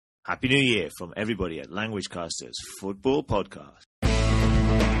Happy New Year from everybody at LanguageCaster's Football Podcast.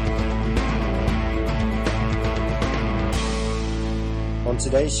 On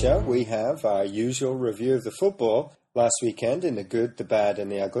today's show, we have our usual review of the football last weekend in the good, the bad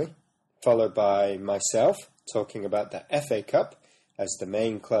and the ugly, followed by myself talking about the FA Cup as the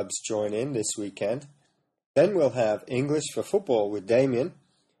main clubs join in this weekend. Then we'll have English for football with Damien,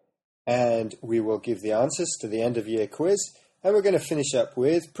 and we will give the answers to the end-of-year quiz, and we're going to finish up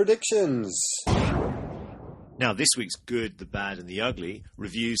with predictions. Now, this week's Good, the Bad and the Ugly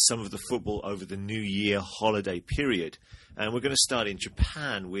reviews some of the football over the New Year holiday period. And we're going to start in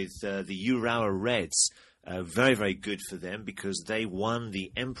Japan with the Urawa Reds. Very, very good for them because they won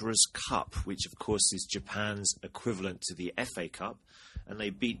the Emperor's Cup, which of course is Japan's equivalent to the FA Cup. And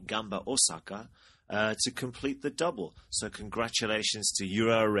they beat Gamba Osaka to complete the double. So congratulations to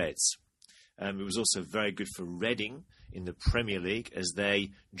Urawa Reds. It was also very good for Reading in the Premier League as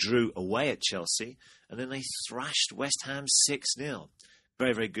they drew away at Chelsea and then they thrashed West Ham 6-0.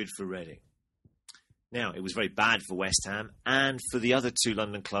 Very, very good for Reading. Now, it was very bad for West Ham and for the other two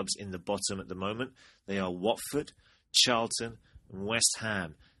London clubs in the bottom at the moment. They are Watford, Charlton and West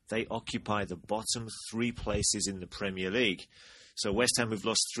Ham. They occupy the bottom three places in the Premier League. So West Ham have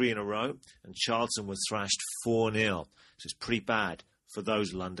lost 3 in a row and Charlton were thrashed 4-0. So it's pretty bad for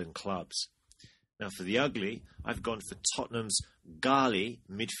those London clubs. Now, for the ugly, I've gone for Tottenham's Ghali,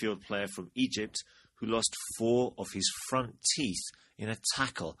 midfield player from Egypt, who lost 4 of his front teeth in a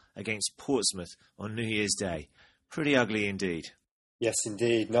tackle against Portsmouth on New Year's Day. Pretty ugly indeed. Yes,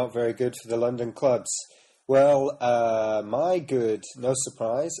 indeed. Not very good for the London clubs. Well, my good, no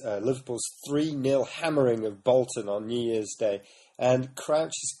surprise, Liverpool's 3-0 hammering of Bolton on New Year's Day. And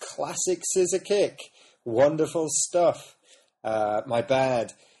Crouch's classic scissor kick. Wonderful stuff. My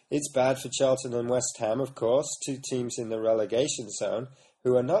bad. It's bad for Charlton and West Ham, of course, two teams in the relegation zone,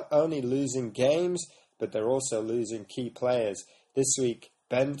 who are not only losing games, but they're also losing key players. This week,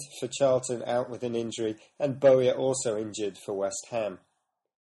 Bent for Charlton out with an injury, and Bowyer also injured for West Ham.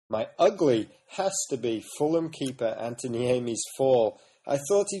 My ugly has to be Fulham keeper Anthony Amy's fall. I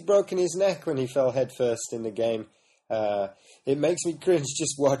thought he'd broken his neck when he fell headfirst in the game. It makes me cringe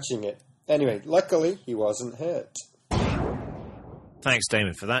just watching it. Anyway, luckily, he wasn't hurt. Thanks,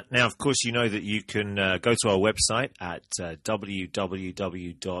 Damon, for that. Now, of course, you know that you can go to our website at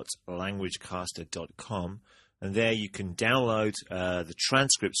www.languagecaster.com, and there you can download the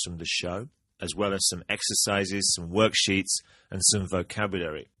transcripts from the show, as well as some exercises, some worksheets, and some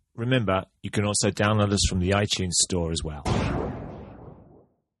vocabulary. Remember, you can also download us from the iTunes store as well.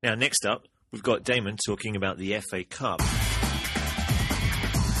 Now, next up, we've got Damon talking about the FA Cup.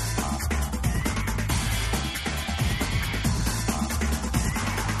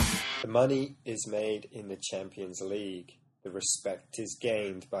 Money is made in the Champions League. The respect is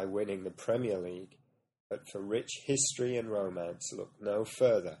gained by winning the Premier League. But for rich history and romance, look no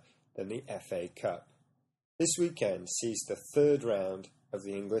further than the FA Cup. This weekend sees the third round of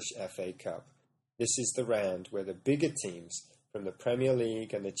the English FA Cup. This is the round where the bigger teams from the Premier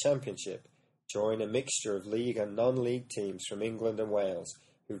League and the Championship join a mixture of league and non-league teams from England and Wales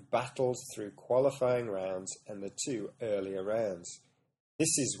who've battled through qualifying rounds and the 2 earlier rounds.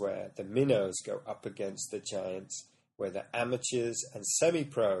 This is where the minnows go up against the giants, where the amateurs and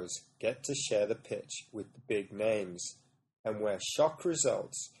semi-pros get to share the pitch with the big names, and where shock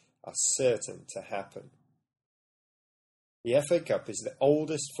results are certain to happen. The FA Cup is the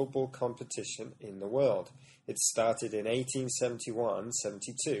oldest football competition in the world. It started in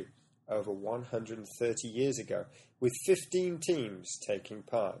 1871-72, over 130 years ago, with 15 teams taking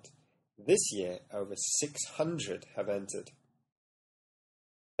part. This year, over 600 have entered.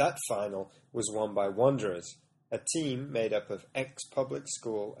 That final was won by Wanderers, a team made up of ex-public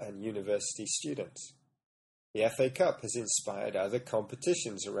school and university students. The FA Cup has inspired other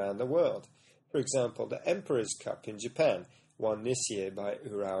competitions around the world. For example, the Emperor's Cup in Japan, won this year by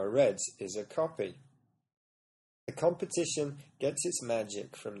Urawa Reds, is a copy. The competition gets its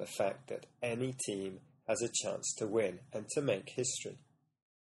magic from the fact that any team has a chance to win and to make history.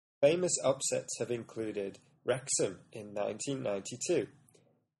 Famous upsets have included Wrexham in 1992.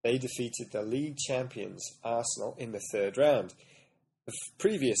 They defeated the league champions Arsenal in the third round. The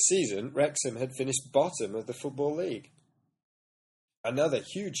previous season, Wrexham had finished bottom of the Football League. Another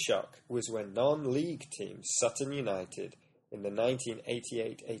huge shock was when non-league team Sutton United in the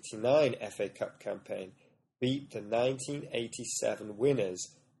 1988-89 FA Cup campaign beat the 1987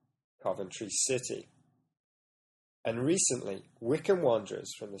 winners Coventry City. And recently, Wycombe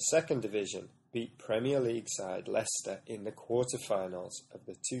Wanderers from the second division beat Premier League side Leicester in the quarter-finals of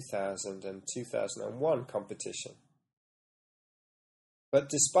the 2000 and 2001 competition. But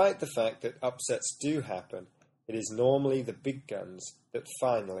despite the fact that upsets do happen, it is normally the big guns that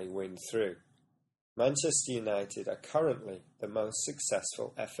finally win through. Manchester United are currently the most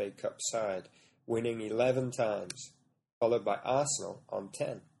successful FA Cup side, winning 11 times, followed by Arsenal on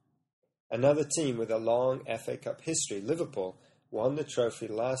 10. Another team with a long FA Cup history, Liverpool, won the trophy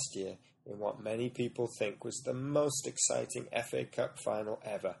last year in what many people think was the most exciting FA Cup final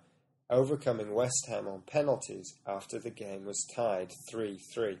ever, overcoming West Ham on penalties after the game was tied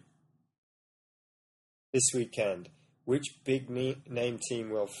 3-3. This weekend, which big name team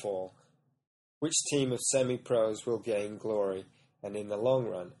will fall? Which team of semi-pros will gain glory? And in the long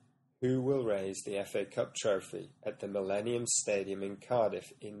run, who will raise the FA Cup trophy at the Millennium Stadium in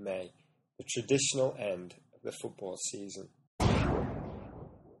Cardiff in May, the traditional end of the football season?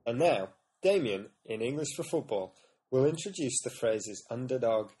 And now, Damien, in English for Football, will introduce the phrases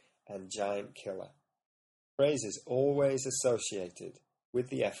underdog and giant killer. Phrases always associated with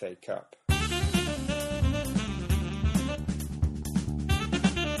the FA Cup.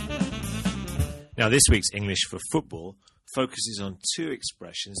 Now, this week's English for Football focuses on two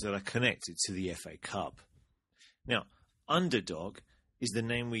expressions that are connected to the FA Cup. Now, underdog is the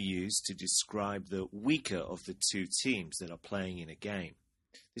name we use to describe the weaker of the two teams that are playing in a game.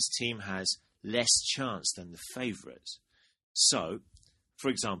 This team has less chance than the favourite. So, for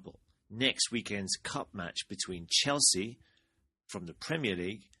example, next weekend's cup match between Chelsea from the Premier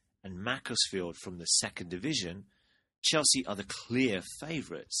League and Macclesfield from the Second Division, Chelsea are the clear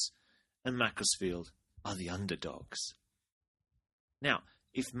favourites and Macclesfield are the underdogs. Now,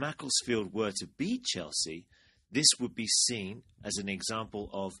 if Macclesfield were to beat Chelsea, this would be seen as an example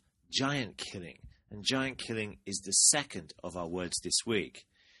of giant killing, and giant killing is the second of our words this week.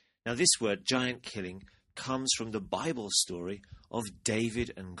 Now, this word, giant killing, comes from the Bible story of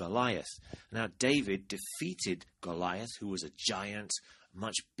David and Goliath. Now, David defeated Goliath, who was a giant,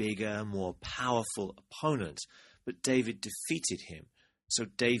 much bigger, more powerful opponent, but David defeated him. So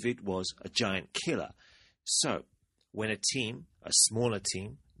David was a giant killer. So, when a team, a smaller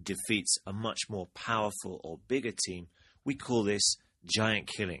team, defeats a much more powerful or bigger team, we call this giant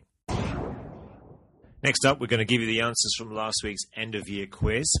killing. Next up, we're going to give you the answers from last week's end-of-year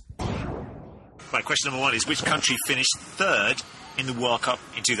quiz. Right, question number 1 is, which country finished third in the World Cup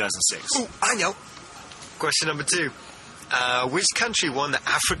in 2006? Oh, I know. Question number 2. Which country won the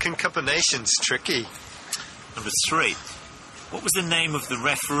African Cup of Nations? Tricky. Number 3. What was the name of the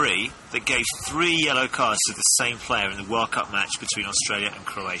referee that gave 3 yellow cards to the same player in the World Cup match between Australia and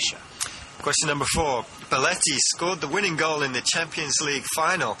Croatia? Question number 4. Belletti scored the winning goal in the Champions League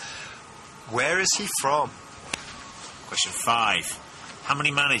final. Where is he from? Question 5. How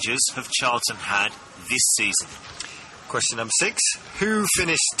many managers have Charlton had this season? Question number 6. Who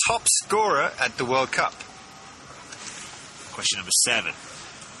finished top scorer at the World Cup? Question number 7.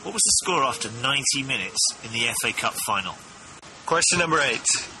 What was the score after 90 minutes in the FA Cup final? Question number 8.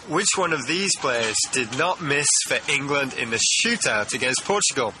 Which one of these players did not miss for England in the shootout against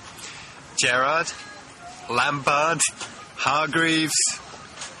Portugal? Gerrard, Lampard, Hargreaves,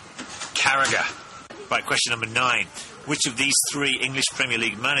 Carragher. Right, question number 9. Which of these 3 English Premier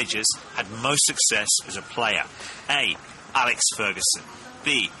League managers had most success as a player? A. Alex Ferguson.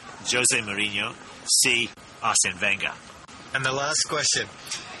 B. Jose Mourinho. C. Arsene Wenger. And the last question.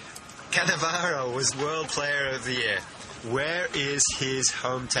 Cannavaro was World Player of the Year. Where is his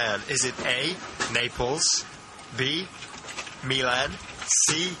hometown? Is it A. Naples, B. Milan,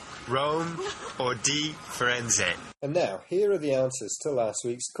 C. Rome, or D. Firenze? And now, here are the answers to last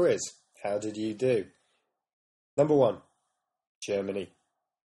week's quiz. How did you do? Number 1, Germany.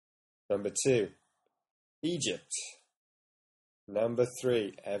 Number 2, Egypt. Number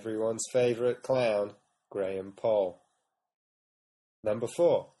 3, everyone's favourite clown, Graham Poll. Number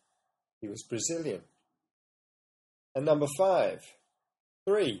 4, he was Brazilian. And number 5,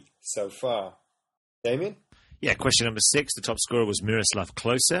 3 so far. Damien? Yeah, question number 6, the top scorer was Miroslav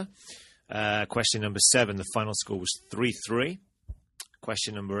Klose. Question number 7, the final score was 3-3.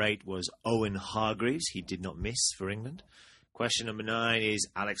 Question number 8 was Owen Hargreaves. He did not miss for England. Question number 9 is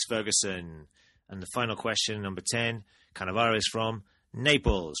Alex Ferguson. And the final question, number 10, Cannavaro is from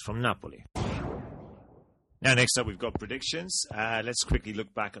Naples, from Napoli. Now, next up, we've got predictions. Let's quickly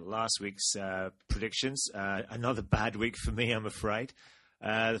look back at last week's predictions. Another bad week for me, I'm afraid.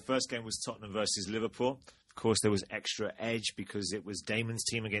 The first game was Tottenham versus Liverpool. Of course, there was extra edge because it was Damon's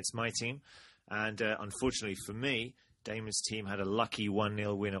team against my team. And unfortunately for me, Damon's team had a lucky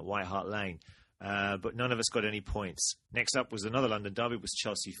 1-0 win at White Hart Lane. But none of us got any points. Next up was another London derby. It was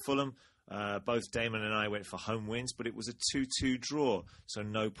Chelsea-Fulham. Both Damon and I went for home wins, but it was a 2-2 draw, so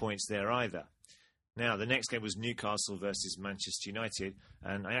no points there either. Now, the next game was Newcastle versus Manchester United,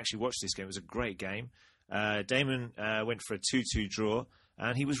 and I actually watched this game. It was a great game. Damon went for a 2-2 draw,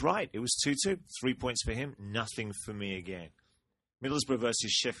 and he was right. It was 2-2. 3 points for him, nothing for me again. Middlesbrough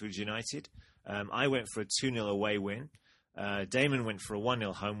versus Sheffield United. I went for a 2-0 away win. Damon went for a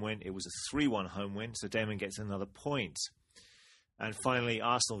 1-0 home win. It was a 3-1 home win, so Damon gets another point. And finally,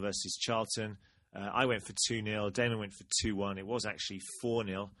 Arsenal versus Charlton. I went for 2-0. Damon went for 2-1. It was actually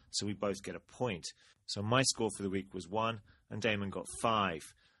 4-0, so we both get a point. So my score for the week was 1, and Damon got 5,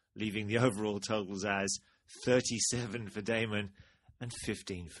 leaving the overall totals as 37 for Damon and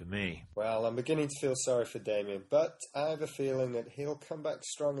 15 for me. Well, I'm beginning to feel sorry for Damien, but I have a feeling that he'll come back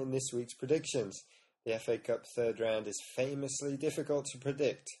strong in this week's predictions. The FA Cup third round is famously difficult to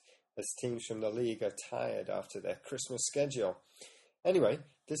predict, as teams from the league are tired after their Christmas schedule. Anyway,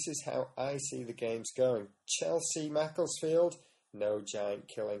 this is how I see the games going. Chelsea, Macclesfield, no giant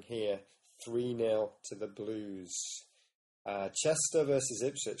killing here. 3-0 to the Blues. Chester versus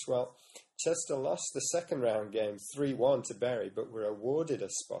Ipswich. Well, Chester lost the second round game 3-1 to Bury, but were awarded a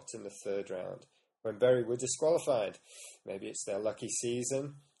spot in the third round when Bury were disqualified. Maybe it's their lucky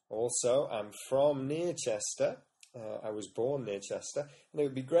season. Also, I'm from near Chester. I was born near Chester, and it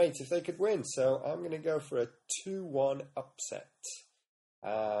would be great if they could win. So I'm going to go for a 2-1 upset.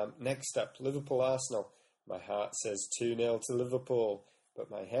 Next up, Liverpool-Arsenal. My heart says 2-0 to Liverpool, but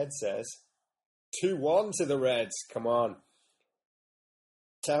my head says 2-1 to the Reds. Come on.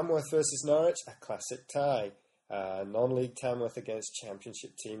 Tamworth versus Norwich, a classic tie. Non-league Tamworth against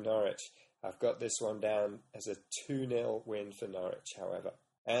Championship team Norwich. I've got this one down as a 2-0 win for Norwich, however.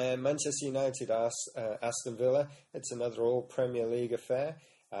 And Manchester United, Aston Villa. It's another all-Premier League affair.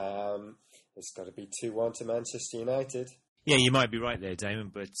 It's got to be 2-1 to Manchester United. Yeah, you might be right there,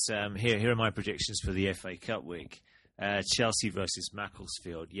 Damon, but here are my predictions for the FA Cup week. Chelsea versus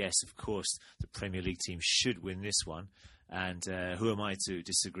Macclesfield. Yes, of course, the Premier League team should win this one. And who am I to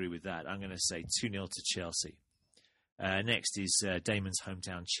disagree with that? I'm going to say 2-0 to Chelsea. Next is Damon's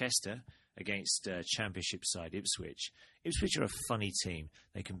hometown Chester against Championship side Ipswich. Ipswich are a funny team.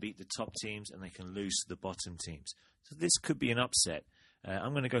 They can beat the top teams and they can lose to the bottom teams. So this could be an upset.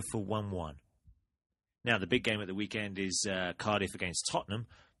 I'm going to go for 1-1. Now, the big game at the weekend is Cardiff against Tottenham,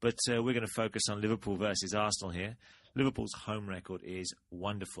 but we're going to focus on Liverpool versus Arsenal here. Liverpool's home record is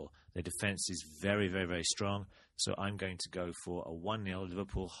wonderful. Their defence is very, very, very strong, so I'm going to go for a 1-0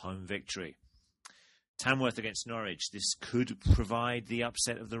 Liverpool home victory. Tamworth against Norwich. This could provide the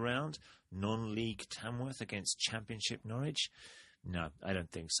upset of the round. Non-league Tamworth against Championship Norwich. No, I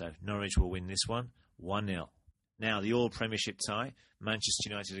don't think so. Norwich will win this one, 1-0. Now, the all-Premiership tie, Manchester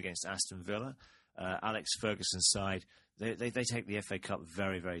United against Aston Villa. Alex Ferguson's side, they take the FA Cup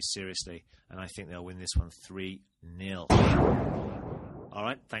very, very seriously, and I think they'll win this one 3-0. All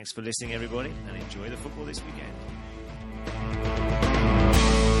right, thanks for listening, everybody, and enjoy the football this weekend.